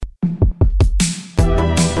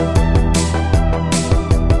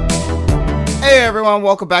everyone,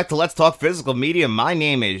 welcome back to Let's Talk Physical Media. My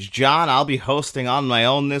name is John. I'll be hosting on my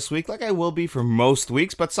own this week, like I will be for most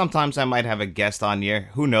weeks, but sometimes I might have a guest on here.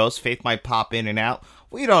 Who knows? Faith might pop in and out.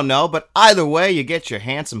 We don't know, but either way, you get your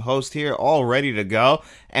handsome host here all ready to go.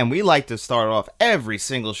 And we like to start off every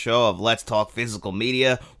single show of Let's Talk Physical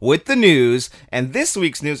Media with the news. And this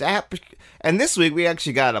week's news this week we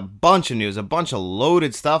actually got a bunch of news, a bunch of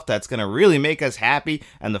loaded stuff that's going to really make us happy.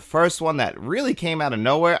 And the first one that really came out of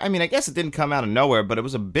nowhere, I mean, I guess it didn't come out of nowhere, but it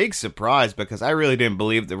was a big surprise because I really didn't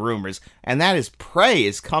believe the rumors. And that is Prey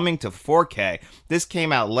is coming to 4K. This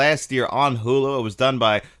came out last year on Hulu. It was done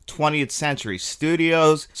by 20th Century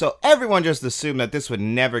Studios. So everyone just assumed that this would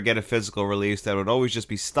never get a physical release, that it would always just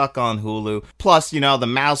be stuck on Hulu. Plus, you know, the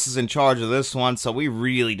mouse is in charge of this one, so we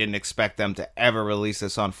really didn't expect them to ever release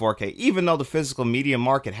this on 4K. Even though the physical media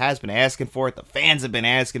market has been asking for it, the fans have been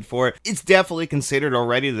asking for it, it's definitely considered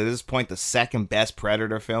already to this point the second best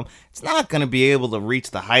Predator film. It's not going to be able to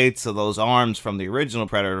reach the heights of those arms from the original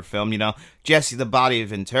Predator film, you know, Jesse the Body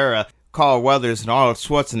Ventura, Carl Weathers, and Arnold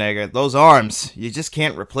Schwarzenegger. Those arms, you just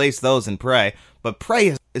can't replace those in Prey. But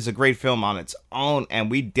Prey is a great film on its own, and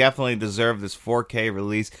we definitely deserve this 4K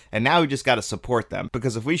release, and now we just got to support them,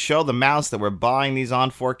 because if we show the mouse that we're buying these on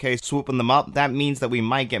 4K, swooping them up, that means that we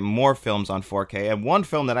might get more films on 4K, and one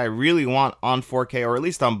film that I really want on 4K, or at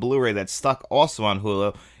least on Blu-ray, that's stuck also on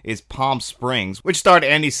Hulu, is Palm Springs, which starred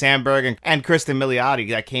Andy Samberg and Kristen Milioti.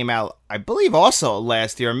 That came out, I believe, also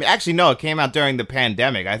last year. Actually, no, it came out during the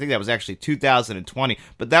pandemic. I think that was actually 2020,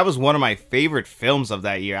 but that was one of my favorite films of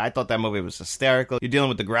that year. I thought that movie was hysterical. You're dealing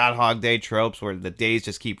with the Groundhog Day tropes where the days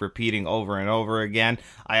just keep repeating over and over again.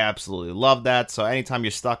 I absolutely love that. So anytime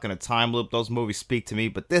you're stuck in a time loop, those movies speak to me,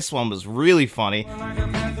 but this one was really funny.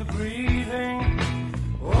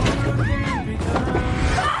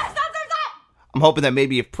 I'm hoping that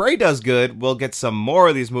maybe if Prey does good, we'll get some more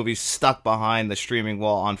of these movies stuck behind the streaming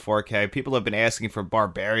wall on 4K. People have been asking for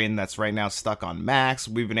Barbarian, that's right now stuck on Max.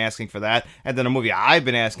 We've been asking for that. And then a movie I've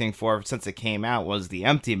been asking for since it came out was The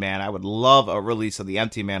Empty Man. I would love a release of The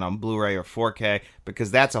Empty Man on Blu-ray or 4K,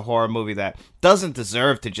 because that's a horror movie that doesn't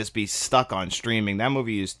deserve to just be stuck on streaming. That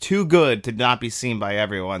movie is too good to not be seen by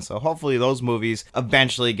everyone. So hopefully those movies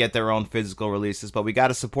eventually get their own physical releases. But we got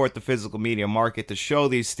to support the physical media market to show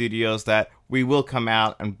these studios that we will come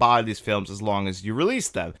out and buy these films as long as you release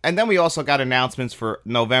them. And then we also got announcements for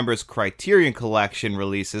November's Criterion Collection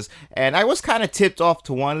releases. And I was kind of tipped off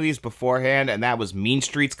to one of these beforehand, and that was Mean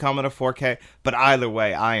Streets coming to 4K. But either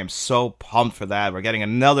way, I am so pumped for that. We're getting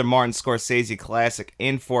another Martin Scorsese classic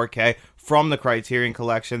in 4K from the Criterion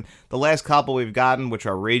Collection. The last couple we've gotten, which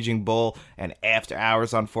are Raging Bull and After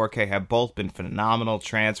Hours on 4K, have both been phenomenal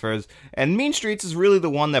transfers. And Mean Streets is really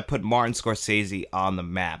the one that put Martin Scorsese on the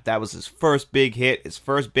map. That was his first big hit, his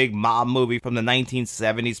first big mob movie from the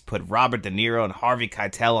 1970s, put Robert De Niro and Harvey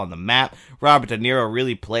Keitel on the map. Robert De Niro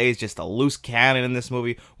really plays just a loose cannon in this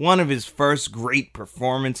movie. One of his first great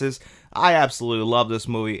performances. I absolutely love this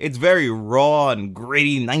movie. It's very raw and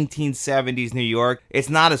gritty 1970s New York. It's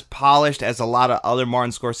not as polished as a lot of other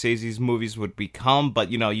Martin Scorsese's movies would become,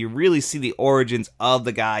 but you know, you really see the origins of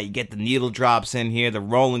the guy. You get the needle drops in here, the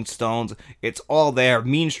Rolling Stones. It's all there.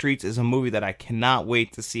 Mean Streets is a movie that I cannot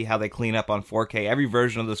wait to see how they clean up on 4K. Every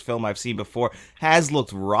version of this film I've seen before has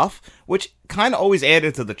looked rough, which kind of always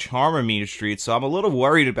added to the charm of Mean Streets, so I'm a little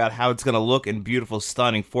worried about how it's going to look in beautiful,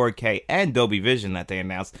 stunning 4K and Dolby Vision that they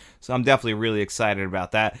announced, so I'm definitely really excited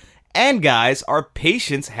about that. And guys, our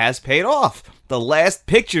patience has paid off. The Last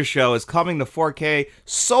Picture Show is coming to 4K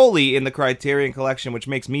solely in the Criterion Collection, which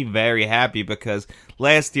makes me very happy because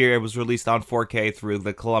last year it was released on 4K through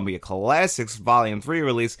the Columbia Classics Volume 3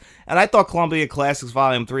 release, and I thought Columbia Classics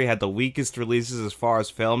Volume 3 had the weakest releases as far as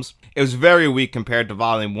films. It was very weak compared to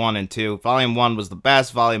Volume 1 and 2. Volume 1 was the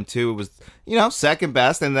best, Volume 2 was, you know, second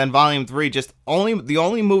best, and then Volume 3, the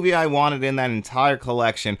only movie I wanted in that entire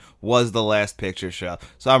collection was The Last Picture Show.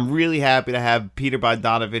 So I'm really happy to have Peter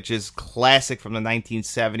Bogdanovich's classic from the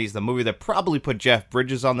 1970s, the movie that probably put Jeff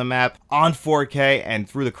Bridges on the map, on 4K and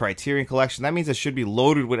through the Criterion Collection. That means it should be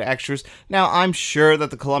loaded with extras. Now, I'm sure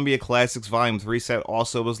that the Columbia Classics Volume 3 set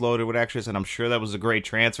also was loaded with extras, and I'm sure that was a great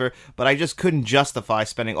transfer, but I just couldn't justify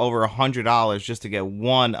spending over $100 just to get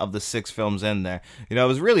one of the 6 films in there. You know, it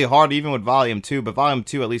was really hard even with Volume 2, but Volume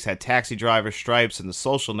 2 at least had Taxi Driver, Stripes, and The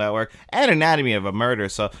Social Network, and Anatomy of a Murder,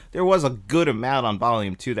 so there was a good amount on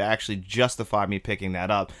Volume 2 to actually justify me picking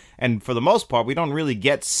that up. And for the most part, we don't really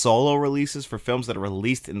get solo releases for films that are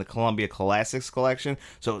released in the Columbia Classics collection,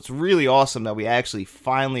 so it's really awesome that we actually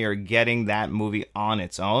finally are getting that movie on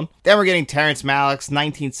its own. Then we're getting Terrence Malick's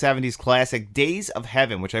 1970s classic Days of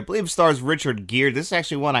Heaven, which I believe stars Richard Gere. This is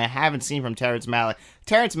actually one I haven't seen from Terrence Malick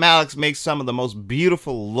Terrence Malick makes some of the most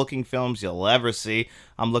beautiful looking films you'll ever see.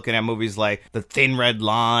 I'm looking at movies like The Thin Red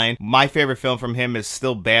Line. My favorite film from him is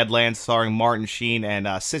still Badlands, starring Martin Sheen and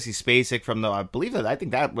Sissy Spacek from I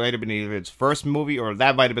think that might have been either his first movie or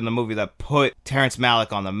that might have been the movie that put Terrence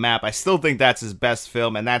Malick on the map. I still think that's his best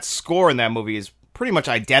film, and that score in that movie is pretty much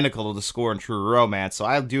identical to the score in True Romance, so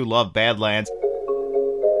I do love Badlands.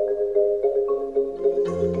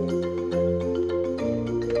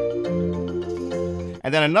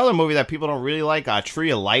 And then another movie that people don't really like, Tree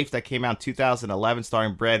of Life, that came out in 2011,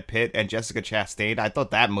 starring Brad Pitt and Jessica Chastain. I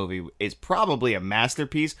thought that movie is probably a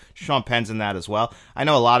masterpiece. Sean Penn's in that as well. I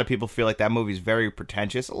know a lot of people feel like that movie is very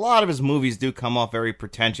pretentious. A lot of his movies do come off very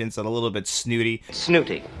pretentious and a little bit snooty.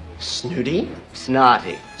 Snooty. Snooty?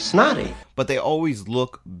 Snotty. Snotty. But they always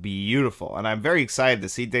look beautiful. And I'm very excited to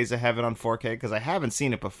see Days of Heaven on 4K because I haven't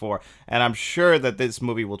seen it before. And I'm sure that this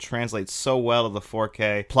movie will translate so well to the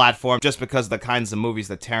 4K platform just because of the kinds of movies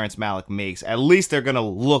that Terrence Malick makes. At least they're going to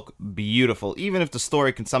look beautiful, even if the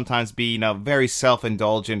story can sometimes be, very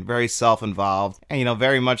self-indulgent, very self-involved, and,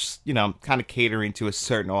 very much, kind of catering to a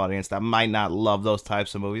certain audience that might not love those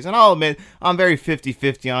types of movies. And I'll admit, I'm very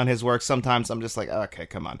 50-50 on his work. Sometimes I'm just like, okay,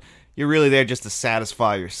 come on. You're really there just to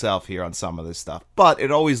satisfy yourself here on some of this stuff. But it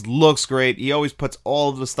always looks great. He always puts all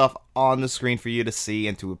of the stuff on the screen for you to see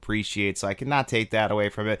and to appreciate, so I cannot take that away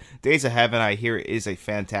from it. Days of Heaven, I hear, is a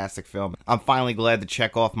fantastic film. I'm finally glad to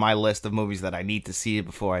check off my list of movies that I need to see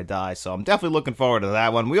before I die, so I'm definitely looking forward to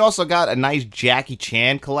that one. We also got a nice Jackie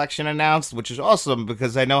Chan collection announced, which is awesome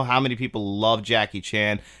because I know how many people love Jackie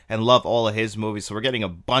Chan and love all of his movies, so we're getting a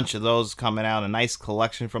bunch of those coming out, a nice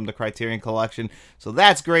collection from the Criterion Collection, so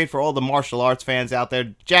that's great for all the martial arts fans out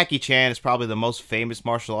there. Jackie Chan is probably the most famous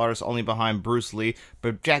martial artist, only behind Bruce Lee,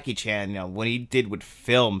 but Jackie Chan, what he did with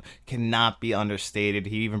film cannot be understated.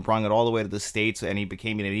 He even brought it all the way to the States, and he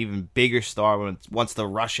became an even bigger star once the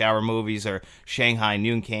Rush Hour movies or Shanghai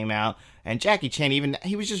Noon came out. And Jackie Chan,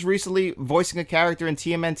 he was just recently voicing a character in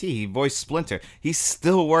TMNT. He voiced Splinter. He's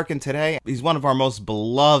still working today. He's one of our most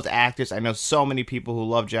beloved actors. I know so many people who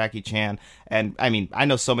love Jackie Chan. And, I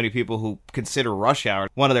know so many people who consider Rush Hour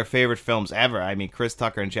one of their favorite films ever. Chris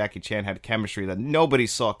Tucker and Jackie Chan had chemistry that nobody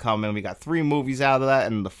saw coming. We got 3 movies out of that,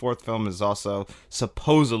 and the 4th film is also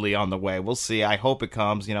supposedly on the way. We'll see. I hope it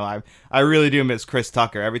comes. I really do miss Chris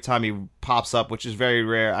Tucker. Every time he pops up, which is very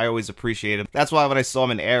rare, I always appreciate him. That's why when I saw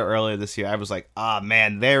him in Air earlier this year, I was like,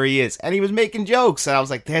 man, there he is. And he was making jokes. And I was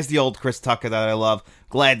like, there's the old Chris Tucker that I love.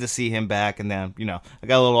 Glad to see him back. And then, I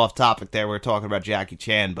got a little off topic there. We were talking about Jackie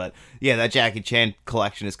Chan. But yeah, that Jackie Chan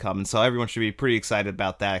collection is coming. So everyone should be pretty excited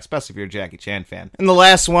about that, especially if you're a Jackie Chan fan. And the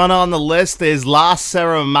last one on the list is La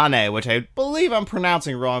Ceremonie, which I believe I'm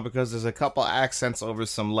pronouncing wrong because there's a couple accents over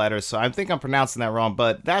some letters. So I think I'm pronouncing that wrong.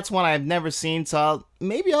 But that's one I've never seen. So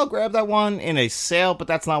maybe I'll grab that one in a sale, but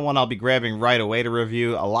that's not one I'll be grabbing right away to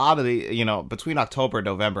review. A lot of the, between October and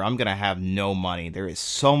November, I'm going to have no money. There is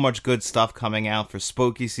so much good stuff coming out for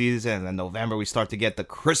spooky season, and then November we start to get the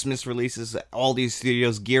Christmas releases. All these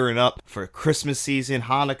studios gearing up for Christmas season,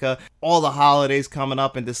 Hanukkah, all the holidays coming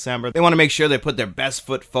up in December. They want to make sure they put their best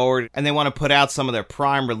foot forward, and they want to put out some of their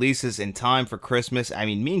prime releases in time for Christmas.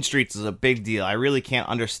 Mean Streets is a big deal. I really can't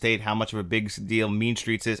understate how much of a big deal Mean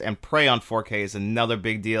Streets is, and Prey on 4K is another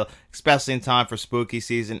big deal, especially in time for spooky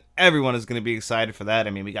season. Everyone is going to be excited for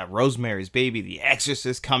that. We got Rosemary's Baby, The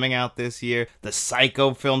Exorcist coming out this year, the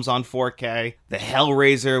Psycho films on 4K, the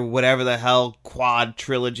Hellraiser, whatever the hell, quad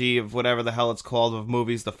trilogy of whatever the hell it's called of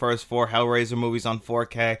movies, the first 4 Hellraiser movies on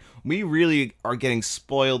 4K. We really are getting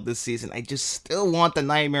spoiled this season. I just still want the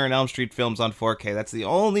Nightmare on Elm Street films on 4K. That's the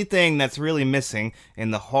only thing that's really missing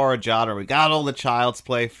in the horror genre. We got all the Child's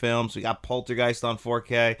Play films. We got Poltergeist on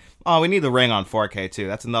 4K. Oh, we need The Ring on 4K too.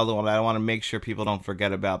 That's another one that I want to make sure people don't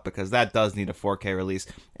forget about because that does need a 4K release.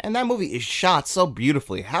 And that movie is shot so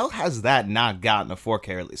beautifully. How has that not gotten a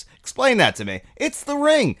 4K release? Explain that to me. It's The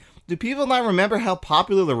Ring. Do people not remember how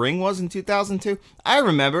popular The Ring was in 2002? I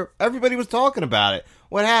remember. Everybody was talking about it.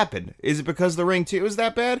 What happened? Is it because The Ring 2 is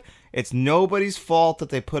that bad? It's nobody's fault that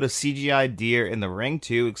they put a CGI deer in The Ring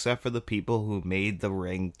 2 except for the people who made The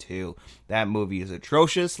Ring 2. That movie is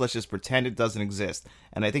atrocious. Let's just pretend it doesn't exist.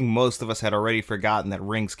 And I think most of us had already forgotten that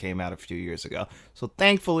Rings came out a few years ago. So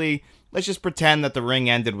thankfully, let's just pretend that The Ring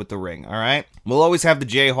ended with The Ring, alright? We'll always have the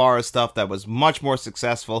J-horror stuff that was much more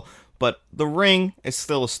successful, but The Ring is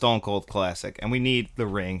still a stone cold classic, and we need The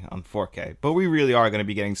Ring on 4K. But we really are going to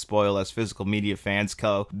be getting spoiled as physical media fans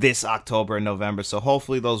go this October and November, so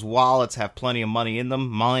hopefully those wallets have plenty of money in them.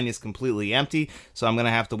 Mine is completely empty, so I'm going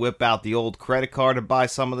to have to whip out the old credit card to buy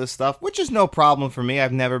some of this stuff, which is no problem for me.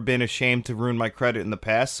 I've never been ashamed to ruin my credit in the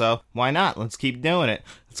past, so why not? Let's keep doing it.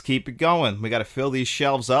 let's keep it going. We got to fill these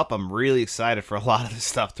shelves up. I'm really excited for a lot of this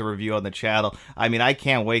stuff to review on the channel. I mean, I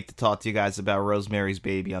can't wait to talk to you guys about Rosemary's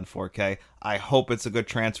Baby on 4K. I hope it's a good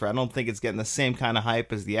transfer. I don't think it's getting the same kind of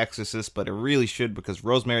hype as The Exorcist, but it really should, because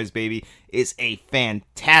Rosemary's Baby is a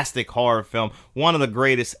fantastic horror film. One of the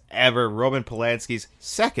greatest ever. Roman Polanski's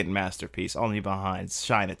second masterpiece, only behind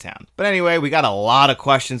Chinatown. But anyway, we got a lot of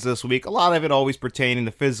questions this week. A lot of it always pertaining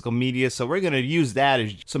to physical media, so we're going to use that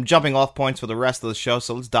as some jumping off points for the rest of the show,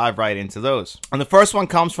 so let's dive right into those. And the first one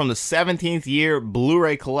comes from the 17th year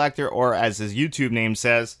Blu-ray collector, or as his YouTube name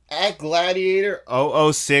says, at Gladiator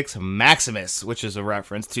 006 Maximus, which is a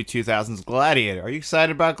reference to 2000's Gladiator. Are you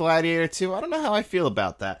excited about Gladiator 2? I don't know how I feel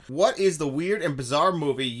about that. What is the weird and bizarre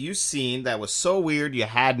movie you've seen that was so weird you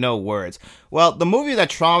had no words? Well, the movie that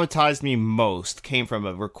traumatized me most came from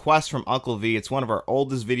a request from Uncle V. It's one of our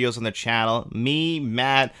oldest videos on the channel. Me,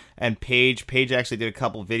 Matt, and Paige. Paige actually did a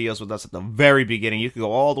couple videos with us at the very beginning. You can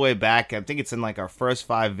go all the way back. I think it's in like our first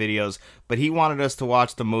 5 videos. But he wanted us to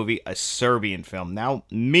watch the movie A Serbian Film. Now,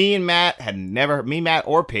 me, Matt,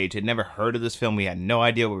 or Paige had never heard of this film. We had no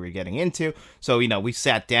idea what we were getting into. So, we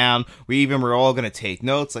sat down. We even were all going to take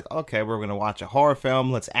notes. Like, okay, we're going to watch a horror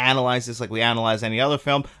film. Let's analyze this like we analyze any other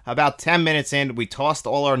film. About 10 minutes in, we tossed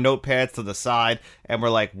all our notepads to the side. And we're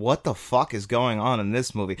like, what the fuck is going on in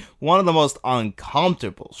this movie? One of the most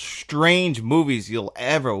uncomfortable, strange movies you'll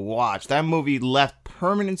ever watch. That movie left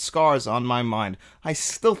permanent scars on my mind. I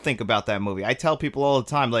still think about that movie. I tell people all the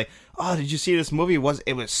time, like, oh, did you see this movie?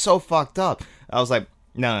 It was so fucked up. I was like,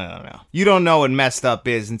 no. You don't know what messed up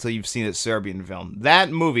is until you've seen a Serbian film. That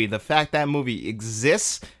movie, the fact that movie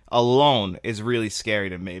exists alone is really scary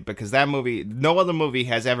to me, because that movie, no other movie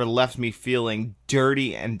has ever left me feeling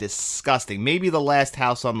dirty and disgusting. Maybe The Last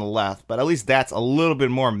House on the Left, but at least that's a little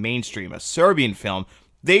bit more mainstream. A Serbian film,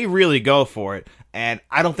 they really go for it, and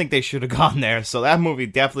I don't think they should have gone there. So that movie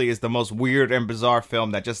definitely is the most weird and bizarre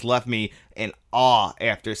film that just left me in awe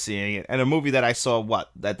after seeing it. And a movie that I saw,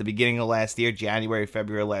 at the beginning of last year, January,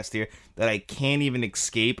 February last year, that I can't even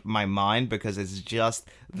escape my mind because it's just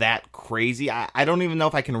that crazy. I don't even know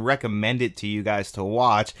if I can recommend it to you guys to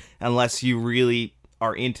watch unless you really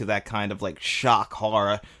are into that kind of like shock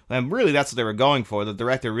horror. And really that's what they were going for. The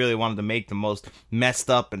director really wanted to make the most messed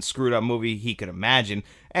up and screwed up movie he could imagine.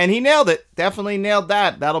 And he nailed it. Definitely nailed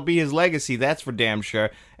that. That'll be his legacy, that's for damn sure.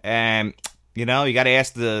 And you got to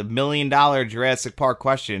ask the $1 million Jurassic Park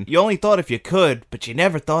question. You only thought if you could, but you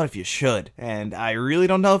never thought if you should. And I really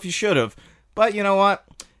don't know if you should have. But you know what?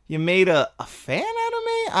 You made a fan out of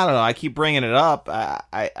me? I don't know. I keep bringing it up.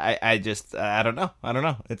 I don't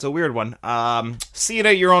know. It's a weird one. See it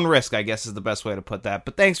at your own risk, I guess is the best way to put that.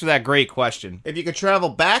 But thanks for that great question. If you could travel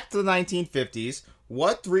back to the 1950s,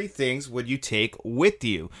 what 3 things would you take with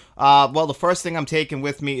you? Well, the first thing I'm taking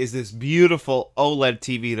with me is this beautiful OLED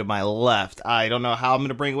TV to my left. I don't know how I'm going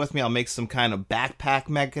to bring it with me. I'll make some kind of backpack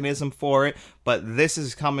mechanism for it. But this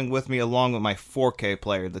is coming with me along with my 4K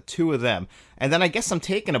player, the 2 of them. And then I guess I'm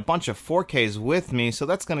taking a bunch of 4Ks with me, so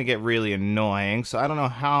that's going to get really annoying. So I don't know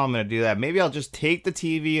how I'm going to do that. Maybe I'll just take the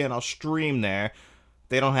TV and I'll stream there.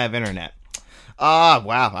 They don't have internet.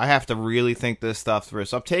 Wow, I have to really think this stuff through.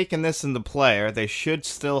 So I'm taking this in the player. They should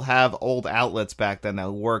still have old outlets back then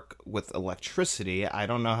that work with electricity. I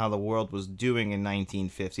don't know how the world was doing in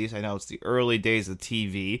 1950s. I know it's the early days of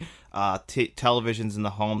TV. Televisions in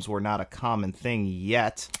the homes were not a common thing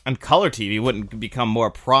yet. And color TV wouldn't become more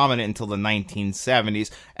prominent until the 1970s.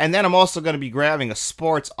 And then I'm also going to be grabbing a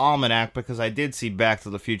sports almanac because I did see Back to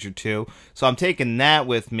the Future 2. So I'm taking that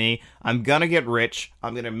with me. I'm going to get rich.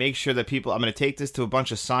 I'm going to make sure that I'm going to take this to a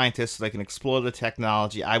bunch of scientists so they can explore the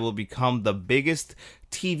technology. I will become the biggest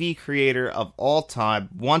TV creator of all time.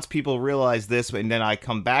 Once people realize this, and then I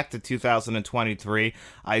come back to 2023,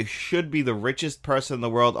 I should be the richest person in the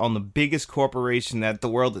world, on the biggest corporation that the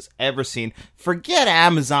world has ever seen. Forget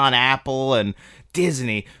Amazon, Apple, and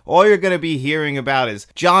Disney. All you're going to be hearing about is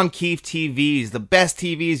John Keefe TVs, the best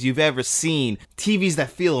TVs you've ever seen. TVs that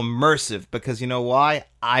feel immersive, because you know why?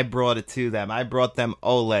 I brought it to them. I brought them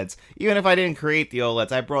OLEDs. Even if I didn't create the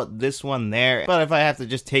OLEDs, I brought this one there. But if I have to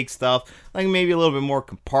just take stuff, like maybe a little bit more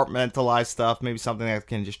compartmentalized stuff, maybe something that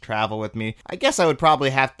can just travel with me, I guess I would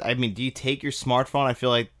probably have to, do you take your smartphone? I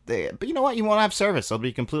feel like but you know what? You won't have service. It'll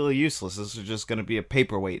be completely useless. This is just going to be a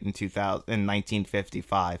paperweight in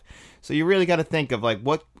 1955. So you really got to think of like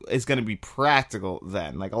what is going to be practical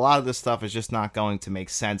then. Like a lot of this stuff is just not going to make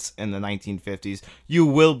sense in the 1950s. You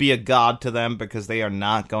will be a god to them because they are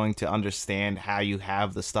not going to understand how you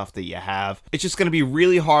have the stuff that you have. It's just going to be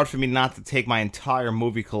really hard for me not to take my entire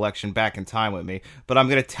movie collection back in time with me. But I'm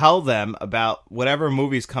going to tell them about whatever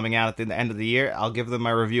movie's coming out at the end of the year. I'll give them my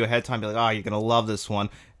review ahead of time. Be like, oh, you're going to love this one.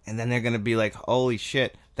 And then they're going to be like, holy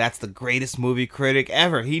shit, that's the greatest movie critic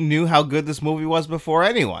ever. He knew how good this movie was before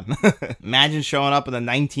anyone. Imagine showing up in the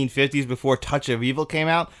 1950s before Touch of Evil came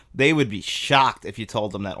out. They would be shocked if you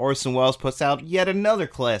told them that Orson Welles puts out yet another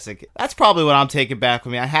classic. That's probably what I'm taking back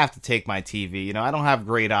with me. I have to take my TV. You know, I don't have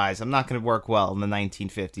great eyes. I'm not going to work well in the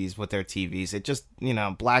 1950s with their TVs. It just, you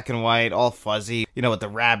know, black and white, all fuzzy, you know, with the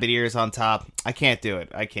rabbit ears on top. I can't do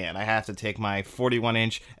it. I can't. I have to take my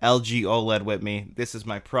 41-inch LG OLED with me. This is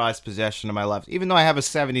my prized possession of my life. Even though I have a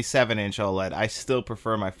 77-inch OLED, I still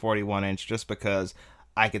prefer my 41-inch just because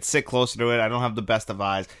I could sit closer to it. I don't have the best of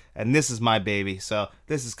eyes. And this is my baby, so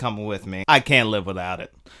this is coming with me. I can't live without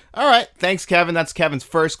it. All right, thanks, Kevin. That's Kevin's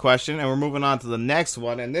first question, and we're moving on to the next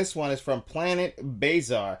one, and this one is from Planet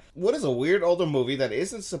Bazar. What is a weird older movie that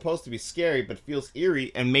isn't supposed to be scary but feels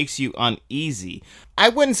eerie and makes you uneasy? I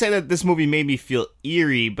wouldn't say that this movie made me feel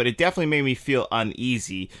eerie, but it definitely made me feel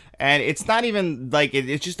uneasy. And it's not even like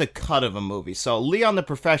it's just a cut of a movie. So Leon the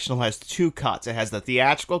Professional has two cuts. It has the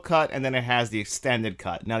theatrical cut, and then it has the extended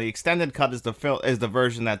cut. Now, the extended cut is the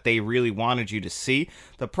version that they really wanted you to see.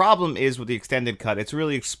 The problem is with the extended cut, it's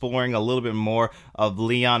really exploring a little bit more of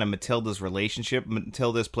Leon and Matilda's relationship.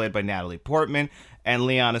 Matilda is played by Natalie Portman, and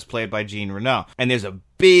Leon is played by Jean Reno. And there's a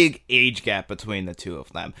big age gap between the two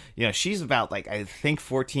of them. You know, she's about, like, I think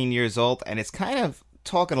 14 years old, and it's kind of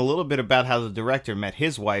talking a little bit about how the director met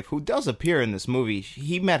his wife, who does appear in this movie.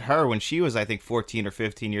 He met her when she was, I think, 14 or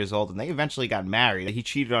 15 years old, and they eventually got married. He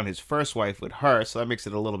cheated on his first wife with her, so that makes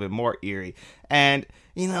it a little bit more eerie. And,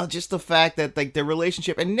 you know, just the fact that, like, their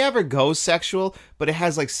relationship, it never goes sexual, but it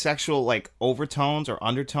has, like, sexual, like, overtones or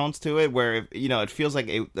undertones to it, where, you know, it feels like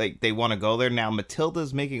they want to go there. Now,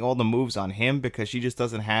 Matilda's making all the moves on him because she just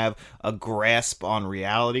doesn't have a grasp on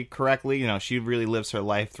reality correctly. You know, she really lives her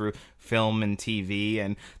life through film and TV,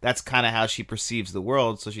 and that's kind of how she perceives the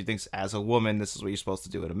world. So she thinks, as a woman, this is what you're supposed to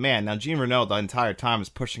do with a man. Now, Jean Reno the entire time is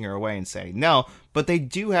pushing her away and saying no, but they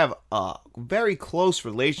do have a very close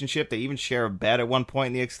relationship. They even share a bed at one point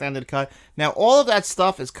in the extended cut. Now, all of that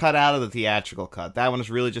stuff is cut out of the theatrical cut. That one is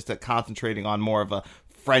really just concentrating on more of a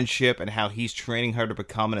friendship and how he's training her to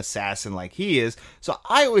become an assassin like he is. So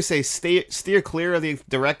I always say steer clear of the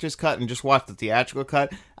director's cut and just watch the theatrical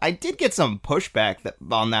cut. I did get some pushback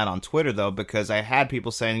on that on Twitter, though, because I had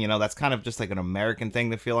people saying, you know, that's kind of just like an American thing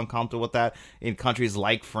to feel uncomfortable with that. In countries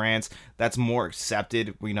like France, that's more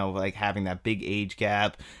accepted, you know, like having that big age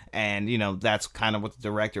gap. And, you know, that's kind of what the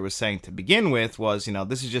director was saying to begin with was, you know,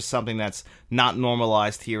 this is just something that's not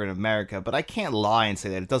normalized here in America. But I can't lie and say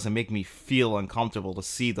that it doesn't make me feel uncomfortable to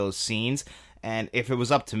see those scenes. And if it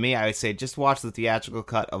was up to me, I would say just watch the theatrical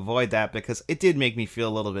cut, avoid that, because it did make me feel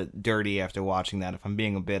a little bit dirty after watching that, if I'm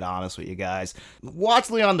being a bit honest with you guys.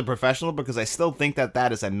 Watch Leon the Professional, because I still think that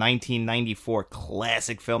is a 1994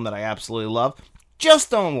 classic film that I absolutely love.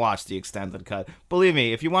 Just don't watch the extended cut. Believe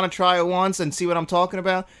me, if you want to try it once and see what I'm talking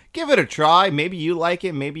about, give it a try. Maybe you like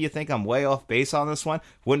it. Maybe you think I'm way off base on this one.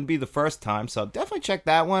 Wouldn't be the first time, so definitely check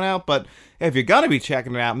that one out. But if you're going to be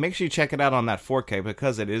checking it out, make sure you check it out on that 4K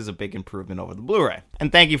because it is a big improvement over the Blu-ray.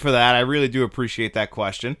 And thank you for that. I really do appreciate that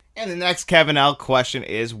question. And the next Kevin L. question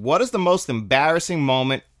is, what is the most embarrassing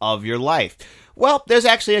moment of your life? Well, there's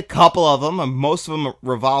actually a couple of them. Most of them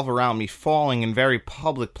revolve around me falling in very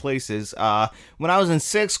public places. When I was in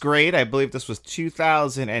 6th grade, I believe this was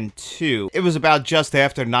 2002, it was about just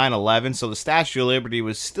after 9/11, so the Statue of Liberty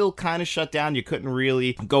was still kind of shut down. You couldn't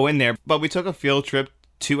really go in there, but we took a field trip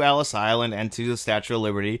to Ellis Island and to the Statue of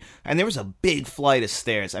Liberty, and there was a big flight of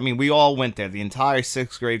stairs. I mean, we all went there, the entire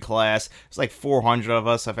 6th grade class. It was like 400 of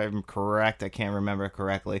us, if I'm correct. I can't remember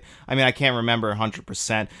correctly. I mean, I can't remember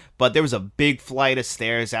 100%, but there was a big flight of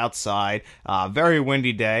stairs outside, very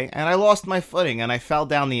windy day, and I lost my footing, and I fell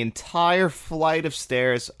down the entire flight of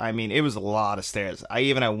stairs. I mean, it was a lot of stairs. I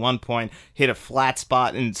even at one point hit a flat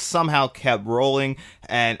spot and somehow kept rolling,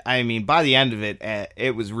 and I mean, by the end of it,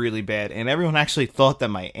 it was really bad, and everyone actually thought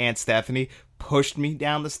that my Aunt Stephanie pushed me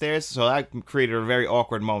down the stairs, so that created a very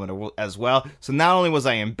awkward moment as well. So not only was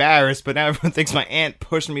I embarrassed, but now everyone thinks my aunt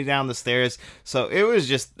pushed me down the stairs. So it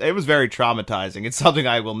was very traumatizing. It's something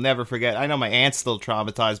I will never forget. I know my aunt's still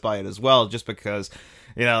traumatized by it as well, just because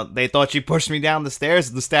You know, they thought she pushed me down the stairs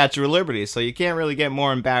at the Statue of Liberty, so you can't really get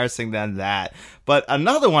more embarrassing than that. But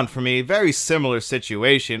another one for me, very similar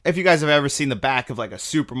situation. If you guys have ever seen the back of like a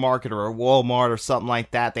supermarket or a Walmart or something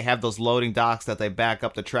like that, they have those loading docks that they back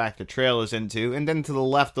up the tractor trailers into, and then to the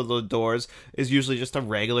left of the doors is usually just a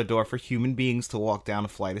regular door for human beings to walk down a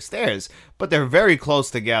flight of stairs. But they're very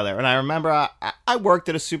close together. And I remember I worked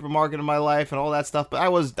at a supermarket in my life and all that stuff, but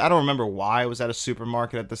I don't remember why I was at a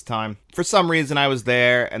supermarket at this time. For some reason I was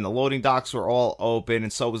there, and the loading docks were all open,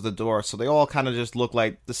 and so was the door, so they all kind of just looked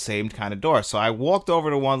like the same kind of door. So I walked over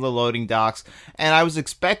to one of the loading docks, and I was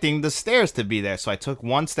expecting the stairs to be there, so I took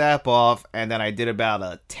one step off, and then I did about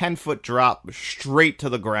a 10-foot drop straight to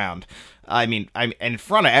the ground. I mean, I'm in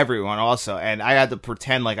front of everyone also, and I had to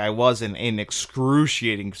pretend like I wasn't in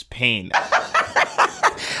excruciating pain.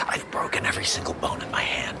 I've broken every single bone in my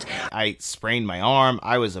hand. I sprained my arm.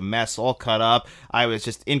 I was a mess, all cut up. I was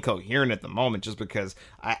just incoherent at the moment just because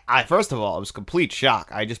I first of all, it was complete shock.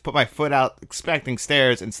 I just put my foot out expecting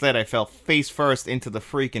stairs. Instead, I fell face first into the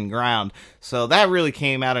freaking ground. So that really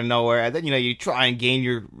came out of nowhere. And then, you try and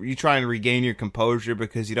regain your composure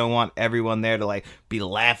because you don't want everyone there to like be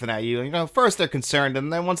laughing at you. First they're concerned,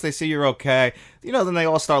 and then once they see you're okay, then they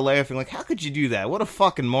all start laughing like, how could you do that? What a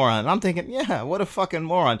fucking moron. And I'm thinking, yeah, what a fucking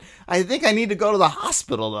moron. I think I need to go to the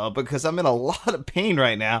hospital though, because I'm in a lot of pain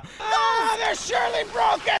right now. They're surely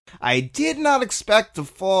broken! I did not expect to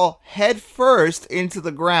fall head first into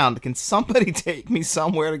the ground. Can somebody take me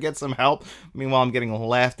somewhere to get some help? Meanwhile, I'm getting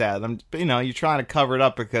laughed at. You're trying to cover it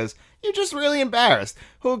up because you're just really embarrassed.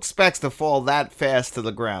 Who expects to fall that fast to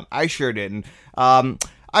the ground? I sure didn't.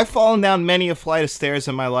 I've fallen down many a flight of stairs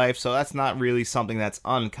in my life, so that's not really something that's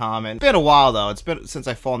uncommon. It's been a while, though. It's been since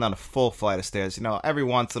I've fallen down a full flight of stairs. Every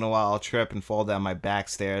once in a while I'll trip and fall down my back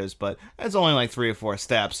stairs, but it's only like 3 or 4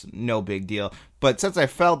 steps. No big deal. But since I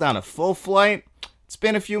fell down a full flight, it's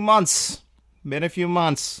been a few months. I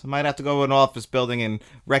might have to go to an office building and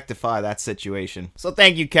rectify that situation. So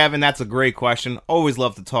thank you, Kevin. That's a great question. Always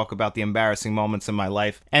love to talk about the embarrassing moments in my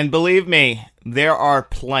life. And believe me, there are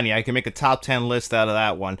plenty. I can make a top 10 list out of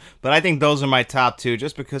that one. But I think those are my top 2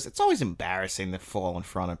 just because it's always embarrassing to fall in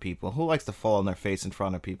front of people. Who likes to fall on their face in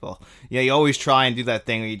front of people? Yeah, you always try and do that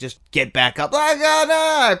thing where you just get back up. Oh, God,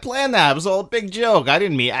 no, I planned that. It was all a big joke. I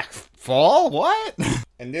didn't mean... Fall? What?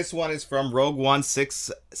 And this one is from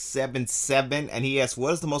Rogue1677, and he asks,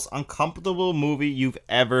 what is the most uncomfortable movie you've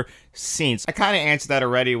ever seen? So I kind of answered that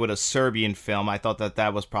already with a Serbian film. I thought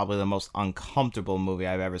that was probably the most uncomfortable movie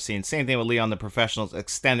I've ever seen. Same thing with Leon the Professional's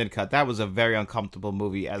extended cut. That was a very uncomfortable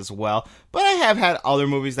movie as well. But I have had other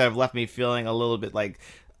movies that have left me feeling a little bit like,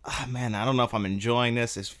 oh, man, I don't know if I'm enjoying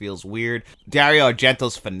this. This feels weird. Dario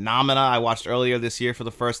Argento's Phenomena I watched earlier this year for the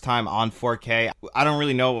first time on 4K. I don't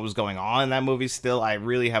really know what was going on in that movie still. I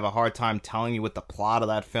really have a hard time telling you what the plot of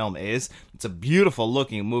that film is. It's a beautiful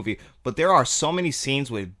looking movie, but there are so many scenes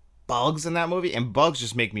with bugs in that movie, and bugs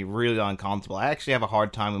just make me really uncomfortable. I actually have a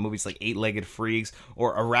hard time with movies like Eight-Legged Freaks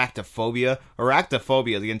or Arachnophobia.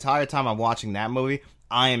 Arachnophobia, the entire time I'm watching that movie,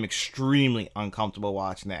 I am extremely uncomfortable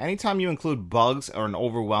watching that. Anytime you include bugs or an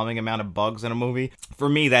overwhelming amount of bugs in a movie, for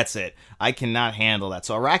me, that's it. I cannot handle that.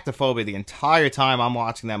 So Arachnophobia, the entire time I'm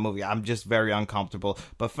watching that movie, I'm just very uncomfortable.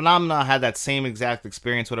 But Phenomena had that same exact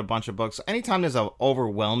experience with a bunch of bugs. So anytime there's an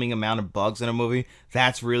overwhelming amount of bugs in a movie,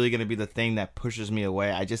 that's really going to be the thing that pushes me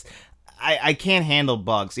away. I can't handle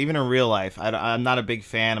bugs, even in real life. I'm not a big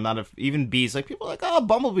fan. Even bees. Like, people are like, oh,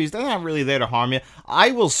 bumblebees, they're not really there to harm you.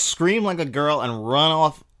 I will scream like a girl and run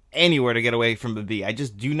off anywhere to get away from a bee. I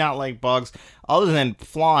just do not like bugs. Other than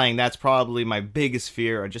flying, that's probably my biggest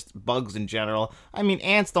fear, or just bugs in general. I mean,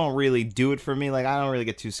 ants don't really do it for me. Like, I don't really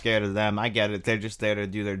get too scared of them. I get it. They're just there to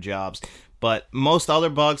do their jobs. But most other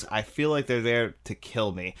bugs, I feel like they're there to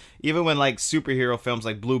kill me. Even when, like, superhero films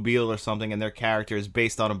like Blue Beetle or something and their character is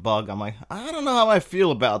based on a bug, I'm like, I don't know how I feel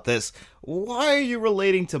about this. Why are you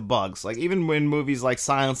relating to bugs? Like, even when movies like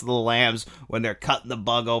Silence of the Lambs, when they're cutting the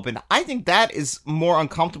bug open, I think that is more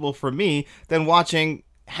uncomfortable for me than watching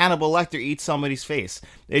Hannibal Lecter eat somebody's face.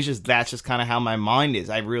 That's just kind of how my mind is.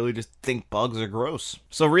 I really just think bugs are gross.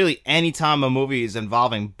 So really, anytime a movie is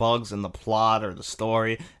involving bugs in the plot or the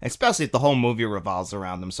story, especially if the whole movie revolves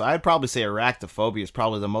around them, so I'd probably say Arachnophobia is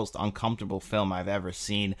probably the most uncomfortable film I've ever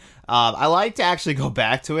seen. I like to actually go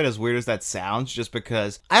back to it, as weird as that sounds, just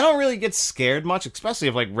because I don't really get scared much, especially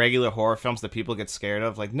of like regular horror films that people get scared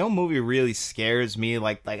of. Like, no movie really scares me.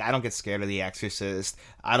 Like I don't get scared of The Exorcist.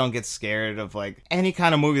 I don't get scared of like any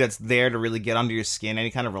kind of movie that's there to really get under your skin, any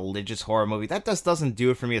kind of religious horror movie. That just doesn't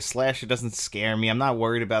do it for me. A slasher doesn't scare me. I'm not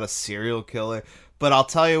worried about a serial killer. But I'll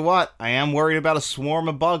tell you what, I am worried about a swarm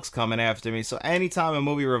of bugs coming after me. So anytime a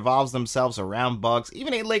movie revolves themselves around bugs,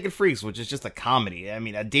 even Eight-Legged Freaks, which is just a comedy, I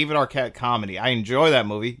mean, a David Arquette comedy, I enjoy that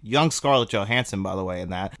movie. Young Scarlett Johansson, by the way,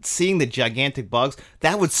 in that. Seeing the gigantic bugs,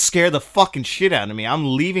 that would scare the fucking shit out of me.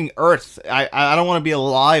 I'm leaving Earth. I don't want to be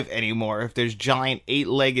alive anymore if there's giant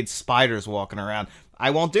 8-legged spiders walking around. I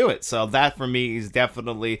won't do it. So that for me is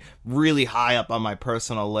definitely really high up on my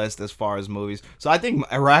personal list as far as movies. So I think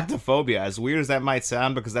Arachnophobia, as weird as that might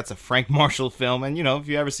sound, because that's a Frank Marshall film, and if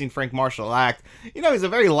you've ever seen Frank Marshall act, he's a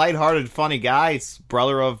very lighthearted, funny guy. He's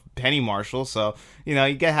brother of Penny Marshall, so you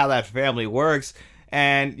get how that family works.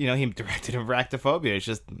 And, he directed Arachnophobia. It's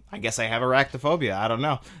just, I guess I have arachnophobia. I don't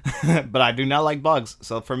know. But I do not like bugs.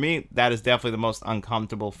 So for me, that is definitely the most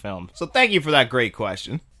uncomfortable film. So thank you for that great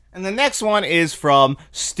question. And the next one is from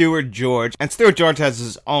Stuart George. And Stuart George has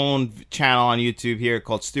his own channel on YouTube here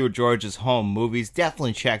called Stuart George's Home Movies.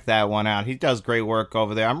 Definitely check that one out. He does great work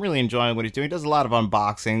over there. I'm really enjoying what he's doing. He does a lot of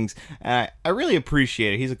unboxings. And I really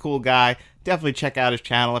appreciate it. He's a cool guy. Definitely check out his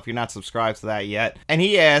channel if you're not subscribed to that yet. And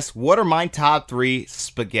he asked, what are my top 3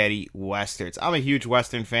 spaghetti westerns? I'm a huge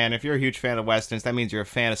western fan. If you're a huge fan of westerns, that means you're a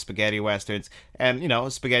fan of spaghetti westerns. And, a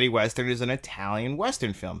spaghetti western is an Italian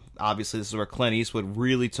western film. Obviously, this is where Clint Eastwood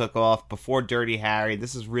really took off before Dirty Harry.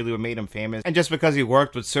 This is really what made him famous. And just because he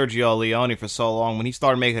worked with Sergio Leone for so long, when he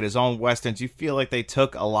started making his own westerns, you feel like they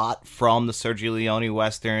took a lot from the Sergio Leone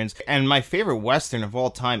westerns. And my favorite western of all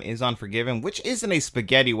time is Unforgiven, which isn't a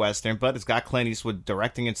spaghetti western, but it's got Clint Eastwood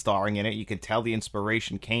directing and starring in it. You can tell the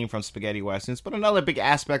inspiration came from spaghetti westerns. But another big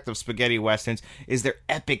aspect of spaghetti westerns is their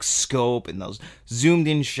epic scope and those zoomed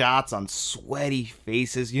in shots on sweaty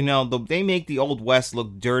faces. They make the Old West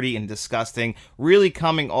look dirty and disgusting, really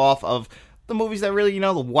coming off of the movies that really,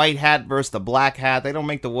 the white hat versus the black hat. They don't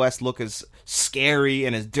make the West look as scary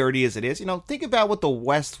and as dirty as it is. Think about what the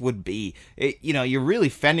West would be. You're really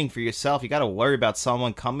fending for yourself. You got to worry about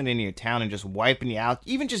someone coming into your town and just wiping you out.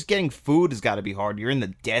 Even just getting food has got to be hard. You're in the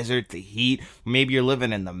desert, the heat. Maybe you're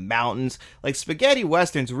living in the mountains. Like, spaghetti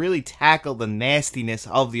westerns really tackle the nastiness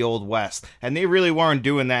of the Old West. And they really weren't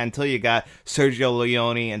doing that until you got Sergio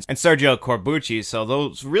Leone and Sergio Corbucci. So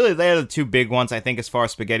those really, they're the 2 big ones, I think, as far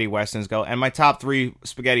as spaghetti westerns go. And my top 3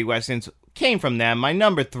 spaghetti westerns came from them. My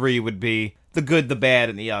number 3 would be The Good, the Bad,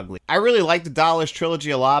 and the Ugly. I really like the Dollars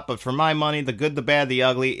trilogy a lot, but for my money, The Good, the Bad, the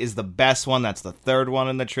Ugly is the best one. That's the 3rd one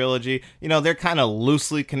in the trilogy. They're kind of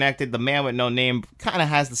loosely connected. The Man with No Name kind of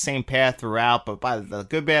has the same path throughout, but by The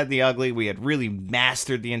Good, Bad, the Ugly, we had really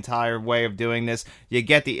mastered the entire way of doing this. You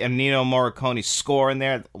get the Ennio Morricone score in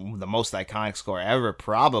there, the most iconic score ever,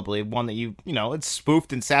 probably. One that it's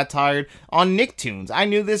spoofed and satired on Nicktoons. I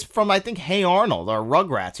knew this from, I think, Hey Arnold or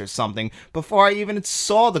Rugrats or something before I even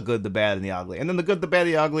saw The Good, the Bad, and the Ugly. And then The Good, the Bad,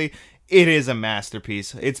 the Ugly, it is a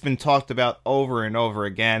masterpiece. It's been talked about over and over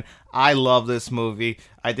again. I love this movie.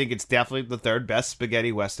 I think it's definitely the 3rd best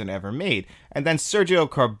spaghetti western ever made. And then Sergio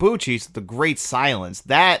Corbucci's The Great Silence.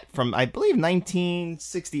 That from, I believe,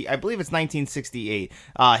 1960. I believe it's 1968.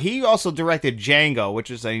 He also directed Django, which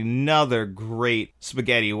is another great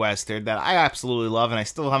spaghetti western that I absolutely love, and I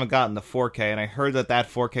still haven't gotten the 4K, and I heard that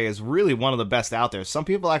 4K is really one of the best out there. Some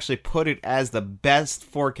people actually put it as the best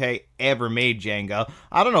 4K ever made, Django.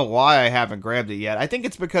 I don't know why I haven't grabbed it yet. I think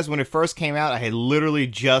it's because when it first came out, I had literally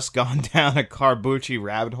just gone down a Corbucci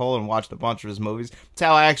rabbit hole and watched a bunch of his movies. That's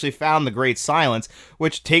how I actually found The Great Silence,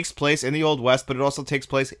 which takes place in the Old West, but it also takes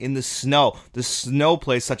place in the snow. The snow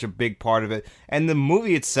plays such a big part of it, and the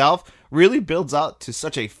movie itself really builds up to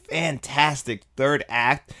such a fantastic 3rd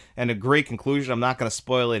act and a great conclusion. I'm not going to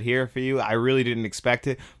spoil it here for you. I really didn't expect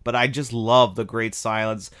it, but I just love The Great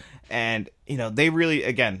Silence. And, they really,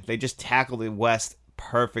 again, they just tackle the West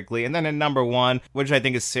perfectly. And then at number 1, which I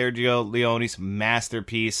think is Sergio Leone's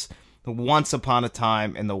masterpiece, Once Upon a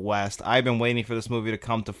Time in the West. I've been waiting for this movie to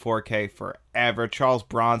come to 4K forever. Charles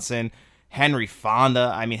Bronson, Henry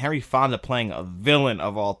Fonda. I mean, Henry Fonda playing a villain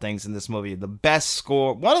of all things in this movie. The best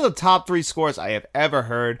score, one of the top 3 scores I have ever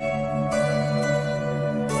heard.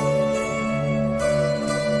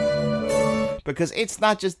 Because it's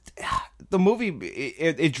not just the movie,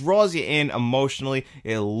 it draws you in emotionally.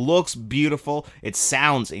 It looks beautiful. It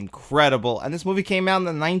sounds incredible. And this movie came out in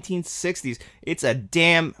the 1960s. It's a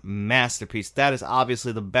damn masterpiece. That is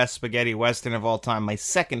obviously the best spaghetti western of all time. My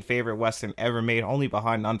 2nd favorite western ever made, only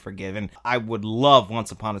behind Unforgiven. I would love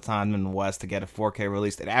Once Upon a Time in the West to get a 4K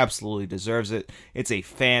release. It absolutely deserves it. It's a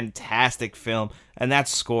fantastic film. And that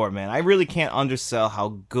score, man, I really can't undersell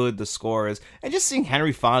how good the score is. And just seeing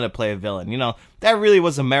Henry Fonda play a villain, that really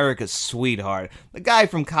was America's sweetheart. The guy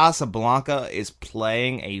from Casablanca is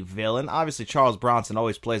playing a villain. Obviously, Charles Bronson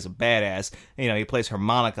always plays a badass. He plays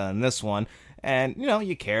harmonica in this one. And,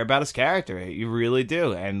 you care about his character. You really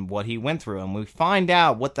do. And what he went through. And we find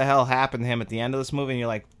out what the hell happened to him at the end of this movie. And you're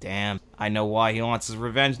like, damn, I know why he wants his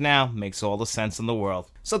revenge now. Makes all the sense in the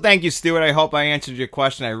world. So thank you, Stuart. I hope I answered your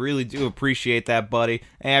question. I really do appreciate that, buddy.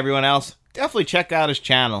 And everyone else, definitely check out his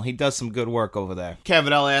channel. He does some good work over there.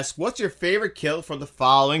 Kevin L. asks, what's your favorite kill from the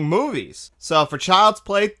following movies? So for Child's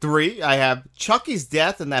Play 3, I have Chucky's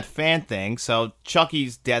death and that fan thing. So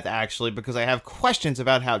Chucky's death, actually, because I have questions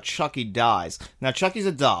about how Chucky dies. Now, Chucky's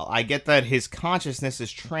a doll. I get that his consciousness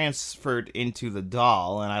is transferred into the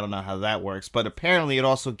doll, and I don't know how that works, but apparently it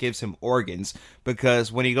also gives him organs,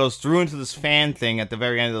 because when he goes through into this fan thing at the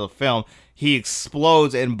very end of the film, he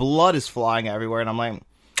explodes and blood is flying everywhere, and I'm like,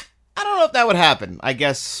 I don't know if that would happen. I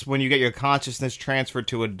guess when you get your consciousness transferred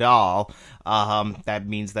to a doll, that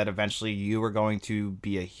means that eventually you are going to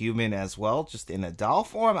be a human as well, just in a doll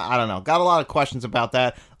form. I don't know. Got a lot of questions about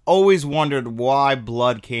that. Always wondered why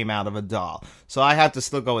blood came out of a doll. So I have to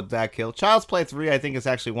still go with that kill. Child's Play 3, I think, is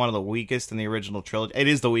actually one of the weakest in the original trilogy. It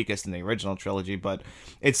is the weakest in the original trilogy, but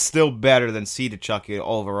it's still better than Seed of Chucky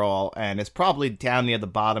overall, and it's probably down near the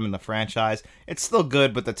bottom in the franchise. It's still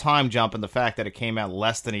good, but the time jump and the fact that it came out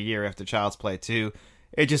less than a year after Child's Play 2,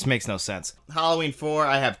 it just makes no sense. Halloween 4,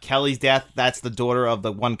 I have Kelly's death. That's the daughter of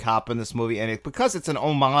the one cop in this movie. And because it's an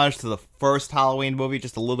homage to the first Halloween movie,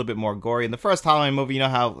 just a little bit more gory. In the first Halloween movie, you know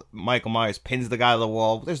how Michael Myers pins the guy to the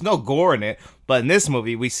wall? There's no gore in it. But in this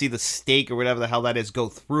movie, we see the stake or whatever the hell that is go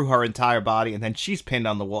through her entire body, and then she's pinned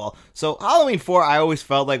on the wall. So Halloween 4, I always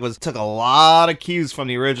felt like took a lot of cues from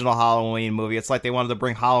the original Halloween movie. It's like they wanted to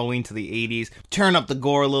bring Halloween to the 80s, turn up the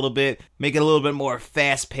gore a little bit, make it a little bit more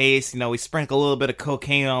fast-paced. We sprinkle a little bit of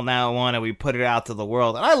cocaine on that one, and we put it out to the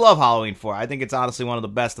world. And I love Halloween 4. I think it's honestly one of the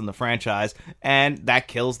best in the franchise, and that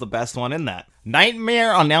kills the best one in that.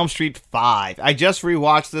 Nightmare on Elm Street 5. I just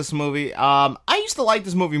rewatched this movie. I used to like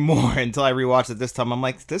this movie more until I rewatched it this time. I'm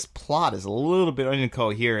like, this plot is a little bit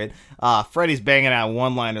incoherent. Freddy's banging out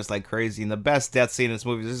one-liners like crazy, and the best death scene in this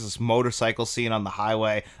movie is this motorcycle scene on the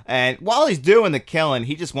highway. And while he's doing the killing,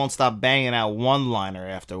 he just won't stop banging out one-liner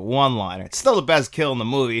after one-liner. It's still the best kill in the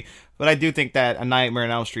movie, but I do think that A Nightmare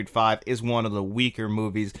on Elm Street 5 is one of the weaker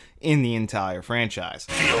movies in the entire franchise.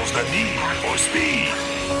 Feels the need for speed.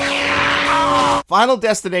 Final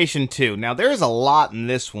Destination 2. Now, there is a lot in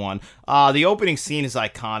this one. The opening scene is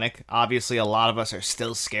iconic. Obviously, a lot of us are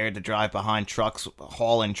still scared to drive behind trucks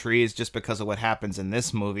hauling trees just because of what happens in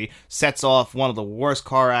this movie. Sets off one of the worst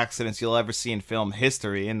car accidents you'll ever see in film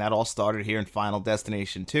history, and that all started here in Final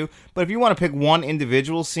Destination 2. But if you want to pick one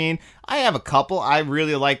individual scene, I have a couple. I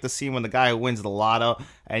really like the scene when the guy who wins the lotto,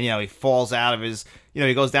 and, he falls out of his...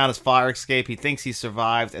 he goes down his fire escape, he thinks he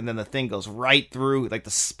survived, and then the thing goes right through, like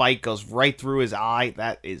the spike goes right through his eye.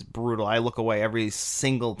 That is brutal. I look away every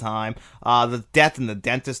single time. The death in the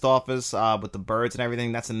dentist office with the birds and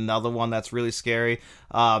everything, that's another one that's really scary.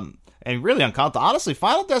 And really uncomfortable. Honestly,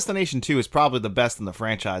 Final Destination 2 is probably the best in the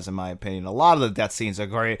franchise, in my opinion. A lot of the death scenes are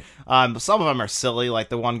great. Some of them are silly, like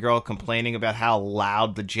the one girl complaining about how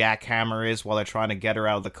loud the jackhammer is while they're trying to get her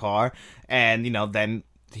out of the car. And, then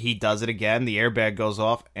he does it again, the airbag goes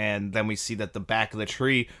off, and then we see that the back of the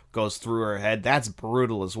tree goes through her head. That's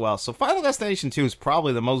brutal as well. So Final Destination 2 is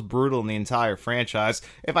probably the most brutal in the entire franchise.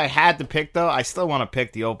 If I had to pick, though, I still want to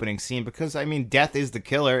pick the opening scene because, Death is the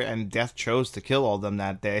killer, and Death chose to kill all of them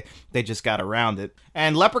that day. They just got around it.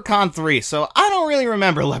 And Leprechaun 3. So I don't really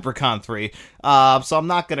remember Leprechaun 3, so I'm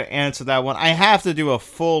not going to answer that one. I have to do a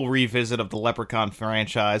full revisit of the Leprechaun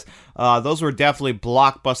franchise. Those were definitely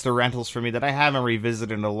blockbuster rentals for me that I haven't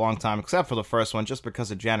revisited in a long time, except for the first one, just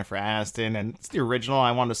because of Jennifer Aniston, and it's the original.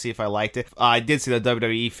 I wanted to see if I liked it. I did see the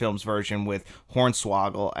WWE Films version with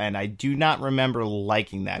Hornswoggle, and I do not remember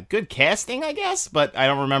liking that. Good casting, I guess, but I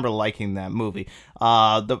don't remember liking that movie.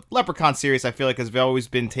 The Leprechaun series, I feel like, has always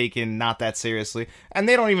been taken not that seriously, and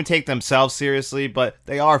they don't even take themselves seriously, but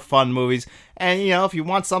they are fun movies. And, if you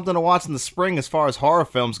want something to watch in the spring as far as horror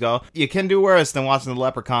films go, you can do worse than watching the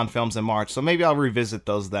Leprechaun films in March, so maybe I'll revisit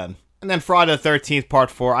those then. And then Friday the 13th, Part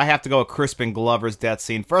 4, I have to go with Crispin Glover's death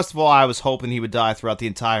scene. First of all, I was hoping he would die throughout the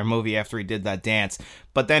entire movie after he did that dance.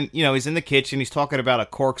 But then, he's in the kitchen, he's talking about a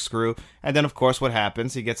corkscrew, and then, of course, what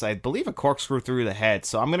happens? He gets, I believe, a corkscrew through the head.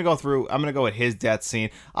 So I'm going to go with his death scene.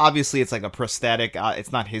 Obviously, it's like a prosthetic.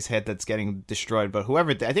 It's not his head that's getting destroyed, but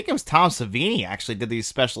whoever, I think it was Tom Savini actually did these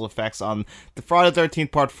special effects on the Friday the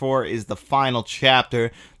 13th Part 4 is the final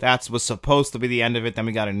chapter. That was supposed to be the end of it. Then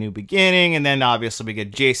we got a new beginning, and then obviously we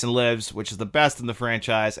get Jason Lives, which is the best in the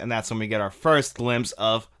franchise, and that's when we get our first glimpse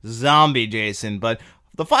of zombie Jason. But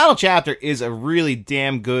The Final Chapter is a really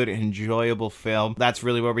damn good, enjoyable film. That's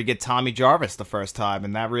really where we get Tommy Jarvis the first time,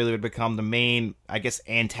 and that really would become the main, I guess,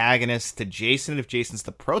 antagonist to Jason, if Jason's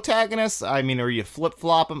the protagonist. I mean, or you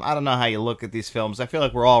flip-flop him. I don't know how you look at these films. I feel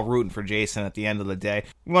like we're all rooting for Jason at the end of the day.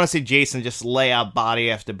 We want to see Jason just lay out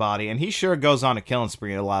body after body, and he sure goes on a killing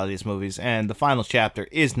spree in a lot of these movies, and The Final Chapter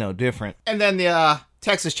is no different. And then the,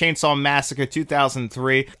 Texas Chainsaw Massacre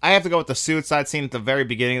 2003. I have to go with the suicide scene at the very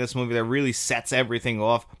beginning of this movie that really sets everything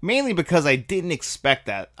off, mainly because I didn't expect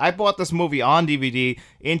that. I bought this movie on DVD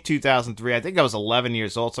in 2003. I think I was 11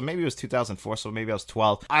 years old, so maybe it was 2004, so maybe I was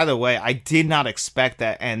 12. Either way, I did not expect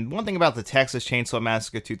that. And one thing about the Texas Chainsaw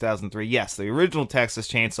Massacre 2003, yes, the original Texas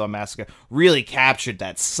Chainsaw Massacre really captured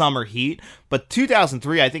that summer heat, but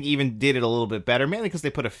 2003 I think even did it a little bit better, mainly because they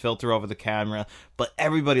put a filter over the camera, but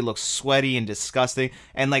everybody looks sweaty and disgusting.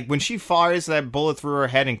 And like when she fires that bullet through her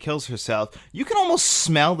head and kills herself, you can almost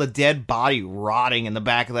smell the dead body rotting in the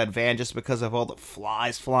back of that van just because of all the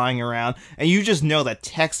flies flying around. And you just know that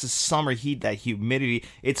Texas summer heat, that humidity,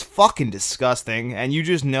 it's fucking disgusting. And you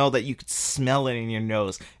just know that you could smell it in your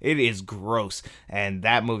nose. It is gross. And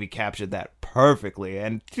that movie captured that perfectly.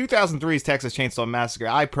 And 2003's Texas Chainsaw Massacre,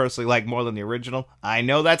 I personally like more than the original. I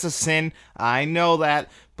know that's a sin. I know that.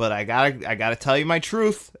 But I gotta tell you my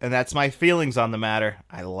truth, and that's my feelings on the matter.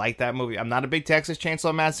 I like that movie. I'm not a big Texas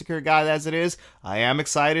Chainsaw Massacre guy as it is. I am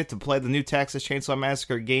excited to play the new Texas Chainsaw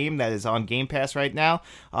Massacre game that is on Game Pass right now.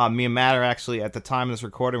 Me and Matt are actually, at the time of this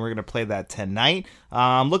recording, we're going to play that tonight.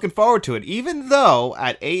 I'm looking forward to it, even though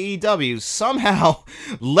at AEW, somehow,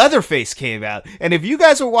 Leatherface came out. And if you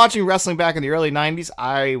guys were watching wrestling back in the early 90s,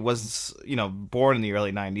 I was, born in the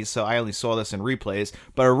early 90s, so I only saw this in replays.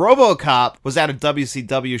 But a RoboCop was at a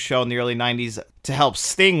WCW show in the early 90s to help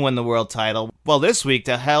Sting win the world title. Well, this week,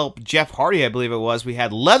 to help Jeff Hardy, I believe it was, we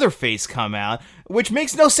had Leatherface come out, which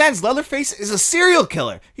makes no sense. Leatherface is a serial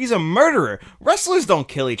killer. He's a murderer. Wrestlers don't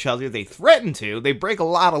kill each other. They threaten to. They break a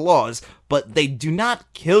lot of laws, but they do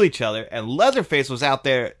not kill each other. And Leatherface was out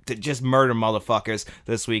there to just murder motherfuckers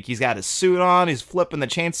this week. He's got his suit on. He's flipping the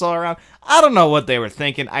chainsaw around. I don't know what they were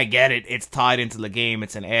thinking. I get it. It's tied into the game.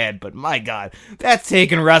 It's an ad. But my God, that's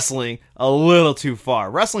taking wrestling a little too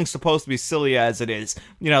far. Wrestling's supposed to be silly as it is.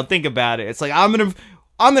 Think about it. It's like, I'm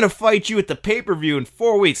gonna fight you at the pay-per-view in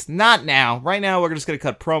 4 weeks. Not now. Right now, we're just gonna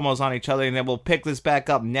cut promos on each other, and then we'll pick this back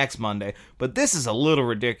up next Monday. But this is a little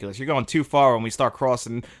ridiculous. You're going too far when we start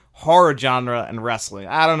crossing horror genre and wrestling.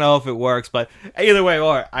 I don't know if it works, but either way,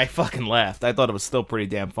 I fucking laughed. I thought it was still pretty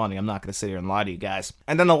damn funny. I'm not gonna sit here and lie to you guys.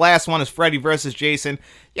 And then the last one is Freddy vs. Jason.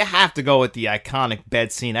 You have to go with the iconic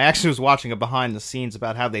bed scene. I actually was watching a behind the scenes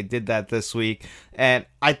about how they did that this week, and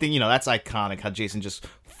I think, that's iconic, how Jason just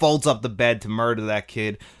folds up the bed to murder that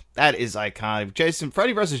kid. That is iconic.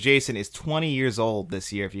 Freddy vs. Jason is 20 years old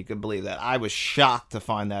this year, if you could believe that. I was shocked to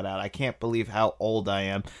find that out. I can't believe how old I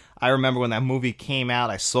am. I remember when that movie came out,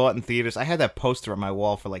 I saw it in theaters. I had that poster on my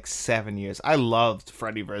wall for like 7 years. I loved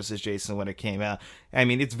Freddy vs. Jason when it came out. I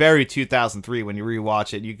mean, it's very 2003 when you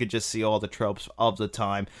rewatch it. You could just see all the tropes of the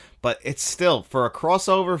time. But it's still, for a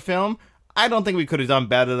crossover film, I don't think we could have done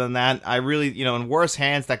better than that. I really, in worse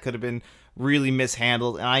hands, that could have been really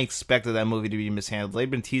mishandled, and I expected that movie to be mishandled. They'd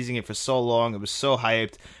been teasing it for so long. It was so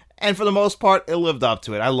hyped, and for the most part, it lived up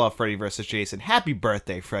to it. I love Freddy vs. Jason. Happy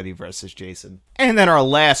birthday, Freddy vs. Jason. And then our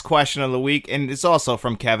last question of the week, and it's also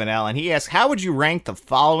from Kevin Allen. He asked, how would you rank the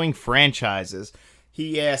following franchises?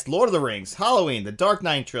 He asked Lord of the Rings, Halloween, The Dark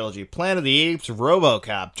Knight Trilogy, Planet of the Apes,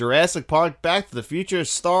 RoboCop, Jurassic Park, Back to the Future,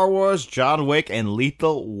 Star Wars, John Wick, and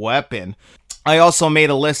Lethal Weapon. I also made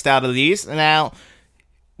a list out of these. Now,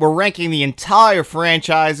 we're ranking the entire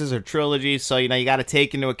franchises or trilogies, so, you got to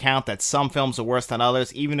take into account that some films are worse than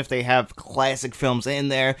others, even if they have classic films in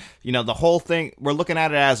there. The whole thing, we're looking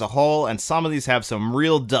at it as a whole, and some of these have some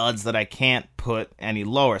real duds that I can't put any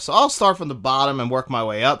lower. So I'll start from the bottom and work my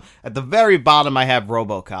way up. At the very bottom, I have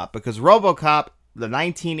RoboCop, because RoboCop, the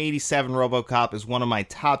 1987 RoboCop, is one of my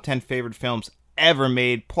top 10 favorite films ever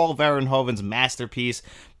made. Paul Verhoeven's masterpiece.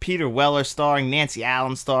 Peter Weller starring, Nancy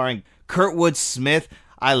Allen starring, Kurtwood Smith.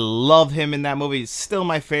 I love him in that movie. It's still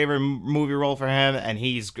my favorite movie role for him, and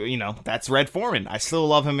he's, that's Red Foreman. I still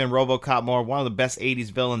love him in RoboCop more. One of the best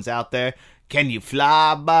 80s villains out there. Can you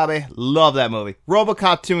fly, Bobby? Love that movie.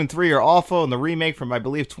 RoboCop 2 and 3 are awful, and the remake from, I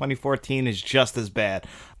believe, 2014 is just as bad.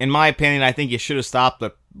 In my opinion, I think you should have stopped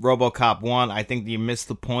at RoboCop 1. I think you missed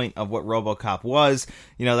the point of what RoboCop was.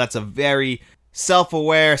 That's a very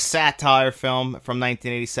self-aware satire film from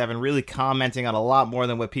 1987, really commenting on a lot more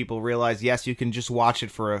than what people realize. Yes, you can just watch it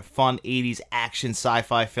for a fun 80s action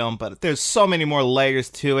sci-fi film, but there's so many more layers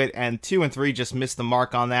to it, and 2 and 3 just missed the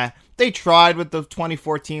mark on that. They tried with the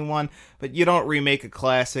 2014 one, but you don't remake a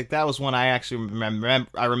classic. That was one I actually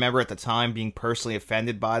remember at the time being personally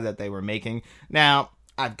offended by that they were making. Now,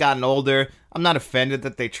 I've gotten older. I'm not offended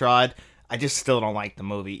that they tried. I just still don't like the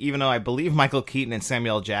movie, even though I believe Michael Keaton and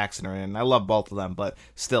Samuel L. Jackson are in it. I love both of them, but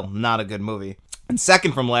still not a good movie. And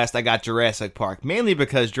second from last, I got Jurassic Park, mainly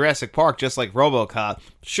because Jurassic Park, just like RoboCop,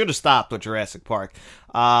 should have stopped with Jurassic Park.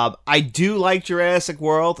 I do like Jurassic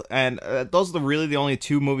World, and those are really the only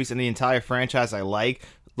 2 movies in the entire franchise I like.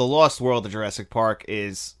 The Lost World of Jurassic Park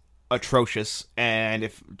is atrocious, and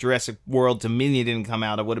if Jurassic World Dominion didn't come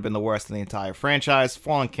out, it would have been the worst in the entire franchise.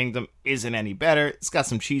 Fallen Kingdom isn't any better. It's got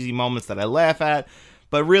some cheesy moments that I laugh at,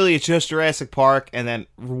 but really it's just Jurassic Park, and then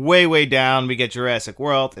way down we get Jurassic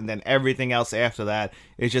World, and then everything else after that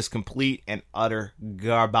is just complete and utter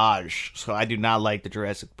garbage. So I do not like the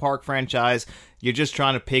Jurassic Park franchise. You're just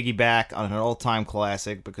trying to piggyback on an all-time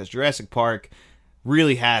classic, because Jurassic Park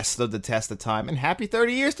really has stood the test of time, and happy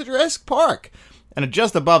 30 years to Jurassic Park. And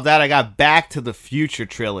just above that, I got Back to the Future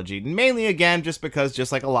trilogy. Mainly, again, just because,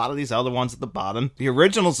 just like a lot of these other ones at the bottom, the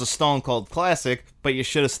original's a stone cold classic, but you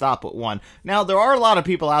should have stopped with 1. Now, there are a lot of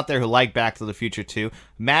people out there who like Back to the Future 2.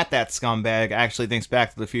 Matt, that scumbag, actually thinks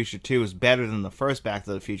Back to the Future 2 is better than the first Back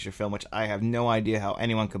to the Future film, which I have no idea how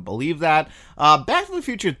anyone could believe that. Back to the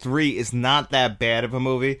Future 3 is not that bad of a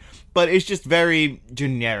movie, but it's just very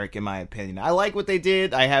generic in my opinion. I like what they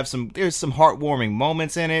did. There's some heartwarming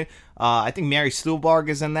moments in it. I think Mary Stuhlbarg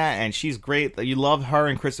is in that, and she's great. You love her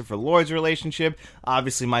and Christopher Lloyd's relationship.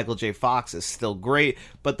 Obviously, Michael J. Fox is still great,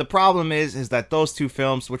 but the problem is that those 2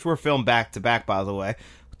 films, which were filmed back to back, by the way,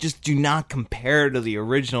 just do not compare to the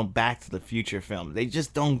original Back to the Future film. They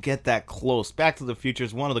just don't get that close. Back to the Future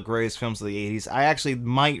is one of the greatest films of the 80s. I actually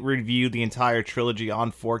might review the entire trilogy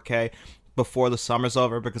on 4K before the summer's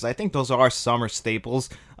over, because I think those are summer staples.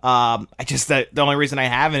 The only reason I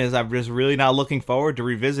haven't is I'm just really not looking forward to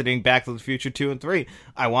revisiting Back to the Future 2 and 3.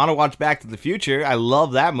 I want to watch Back to the Future. I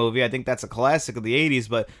love that movie. I think that's a classic of the 80s,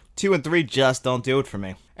 but 2 and 3 just don't do it for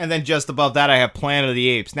me. And then just above that, I have Planet of the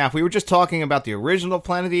Apes. Now, if we were just talking about the original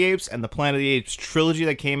Planet of the Apes and the Planet of the Apes trilogy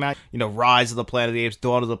that came out, Rise of the Planet of the Apes,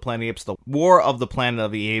 Dawn of the Planet of the Apes, The War of the Planet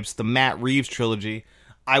of the Apes, the Matt Reeves trilogy,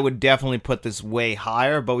 I would definitely put this way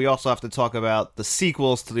higher, but we also have to talk about the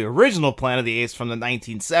sequels to the original Planet of the Apes from the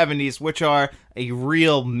 1970s, which are a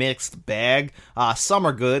real mixed bag. Some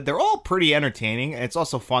are good. They're all pretty entertaining. It's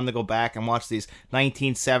also fun to go back and watch these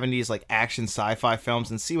 1970s like action sci-fi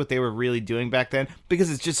films and see what they were really doing back then,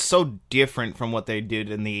 because it's just so different from what they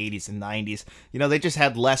did in the 80s and 90s. They just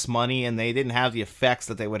had less money and they didn't have the effects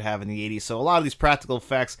that they would have in the 80s. So a lot of these practical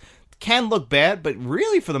effects can look bad, but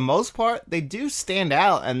really for the most part they do stand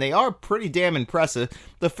out and they are pretty damn impressive.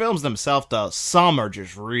 The films themselves, though, some are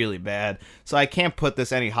just really bad, so I can't put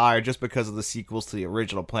this any higher just because of the sequels to the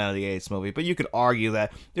original Planet of the Apes movie. But you could argue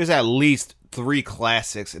that there's at least 3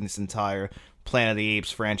 classics in this entire Planet of the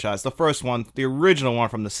Apes franchise. The first one, the original one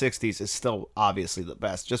from the 60s, is still obviously the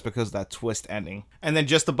best, just because of that twist ending. And then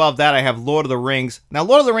just above that, I have Lord of the Rings. Now,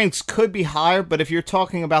 Lord of the Rings could be higher, but if you're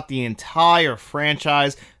talking about the entire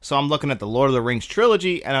franchise, so I'm looking at the Lord of the Rings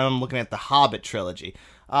trilogy, and I'm looking at the Hobbit trilogy.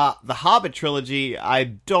 The Hobbit trilogy, I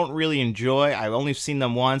don't really enjoy. I've only seen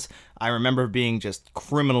them once. I remember being just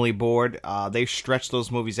criminally bored. They stretched those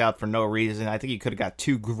movies out for no reason. I think you could have got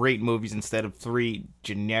 2 great movies instead of 3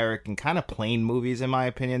 generic and kind of plain movies, in my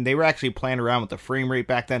opinion. They were actually playing around with the frame rate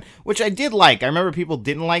back then, which I did like. I remember people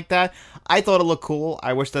didn't like that. I thought it looked cool.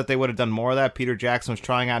 I wish that they would have done more of that. Peter Jackson was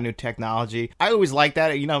trying out new technology. I always like that.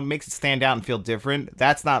 It makes it stand out and feel different.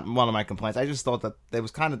 That's not one of my complaints. I just thought that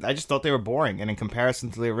I just thought they were boring. And in comparison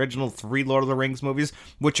to the original 3 Lord of the Rings movies,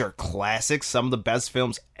 which are classics, some of the best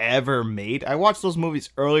films ever made. I watched those movies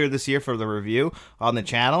earlier this year for the review on the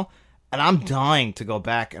channel, and I'm dying to go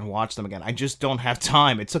back and watch them again. I just don't have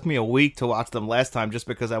time. It took me a week to watch them last time just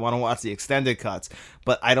because I want to watch the extended cuts,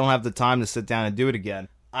 but I don't have the time to sit down and do it again.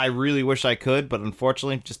 I really wish I could, but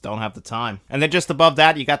unfortunately, just don't have the time. And then just above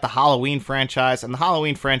that, you got the Halloween franchise, and the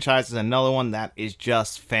Halloween franchise is another one that is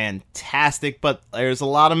just fantastic, but there's a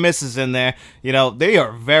lot of misses in there. They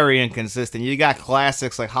are very inconsistent. You got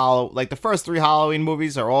classics like the first 3 Halloween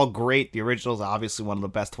movies are all great. The original is obviously one of the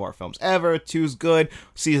best horror films ever. 2's good.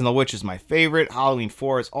 Season of the Witch is my favorite. Halloween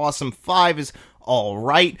 4 is awesome. 5 is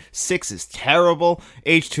alright. 6 is terrible.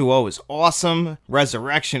 H2O is awesome.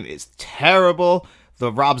 Resurrection is terrible.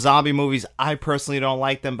 The Rob Zombie movies, I personally don't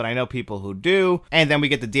like them, but I know people who do. And then we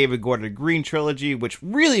get the David Gordon Green trilogy, which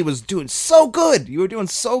really was doing so good. You were doing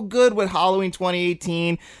so good with Halloween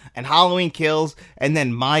 2018 and Halloween Kills, and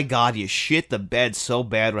then, my God, you shit the bed so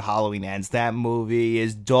bad with Halloween Ends. That movie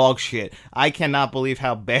is dog shit. I cannot believe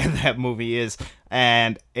how bad that movie is,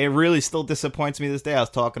 and it really still disappoints me this day. I was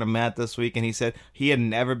talking to Matt this week, and he said he had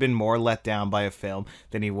never been more let down by a film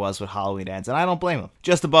than he was with Halloween Ends, and I don't blame him.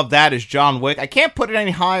 Just above that is John Wick. I can't put it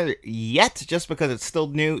any higher yet, just because it's still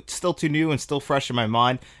new, still too new, and still fresh in my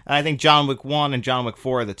mind, and I think John Wick 1 and John Wick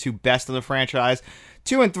 4 are the two best in the franchise.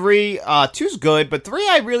 2 and 3, 2's good, but 3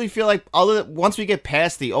 I really feel like once we get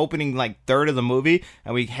past the opening third of the movie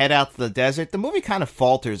and we head out to the desert, the movie kind of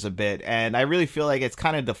falters a bit, and I really feel like it's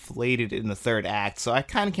kind of deflated in the third act, so I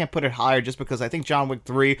kind of can't put it higher just because I think John Wick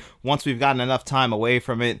 3, once we've gotten enough time away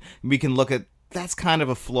from it, we can look at that's kind of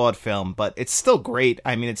a flawed film, but it's still great.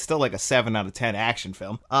 I mean, it's still like a 7 out of 10 action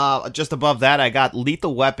film. Just above that, I got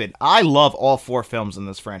Lethal Weapon. I love all 4 films in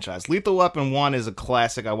this franchise. Lethal Weapon 1 is a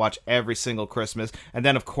classic. I watch every single Christmas. And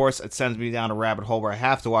then, of course, it sends me down a rabbit hole where I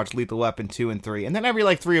have to watch Lethal Weapon 2 and 3. And then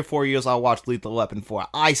every 3 or 4 years, I'll watch Lethal Weapon 4.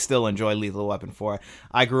 I still enjoy Lethal Weapon 4.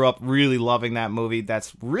 I grew up really loving that movie.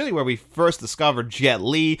 That's really where we first discovered Jet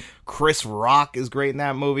Li. Chris Rock is great in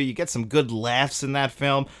that movie. You get some good laughs in that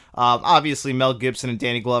film. Obviously, Mel Gibson and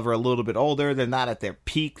Danny Glover are a little bit older. They're not at their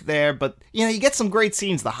peak there, but, you get some great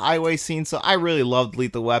scenes, the highway scene, so I really loved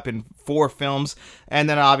Lethal Weapon 4 films. And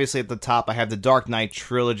then, obviously, at the top, I have the Dark Knight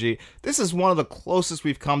trilogy. This is one of the closest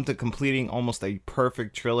we've come to completing almost a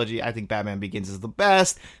perfect trilogy. I think Batman Begins is the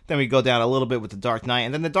best. Then we go down a little bit with the Dark Knight,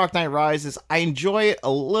 and then the Dark Knight Rises. I enjoy it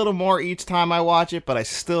a little more each time I watch it, but I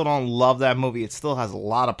still don't love that movie. It still has a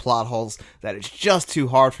lot of plot holes that it's just too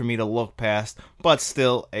hard for me to look past, but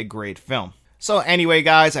still a great film. So anyway,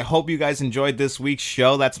 guys, I hope you guys enjoyed this week's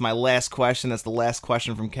show. That's my last question. That's the last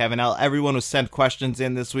question from Kevin L. Everyone who sent questions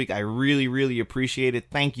in this week, I really, really appreciate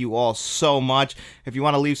it. Thank you all so much. If you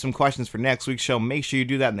want to leave some questions for next week's show, make sure you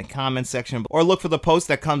do that in the comments section, or look for the post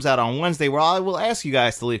that comes out on Wednesday where I will ask you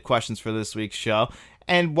guys to leave questions for this week's show.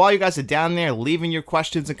 And while you guys are down there leaving your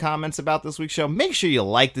questions and comments about this week's show, make sure you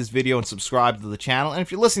like this video and subscribe to the channel. And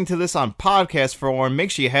if you're listening to this on podcast form,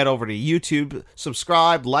 make sure you head over to YouTube,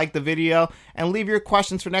 subscribe, like the video, and leave your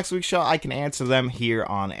questions for next week's show. I can answer them here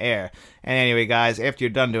on air. And anyway, guys, after you're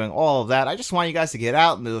done doing all of that, I just want you guys to get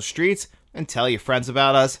out into the streets and tell your friends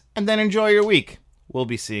about us, and then enjoy your week. We'll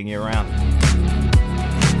be seeing you around.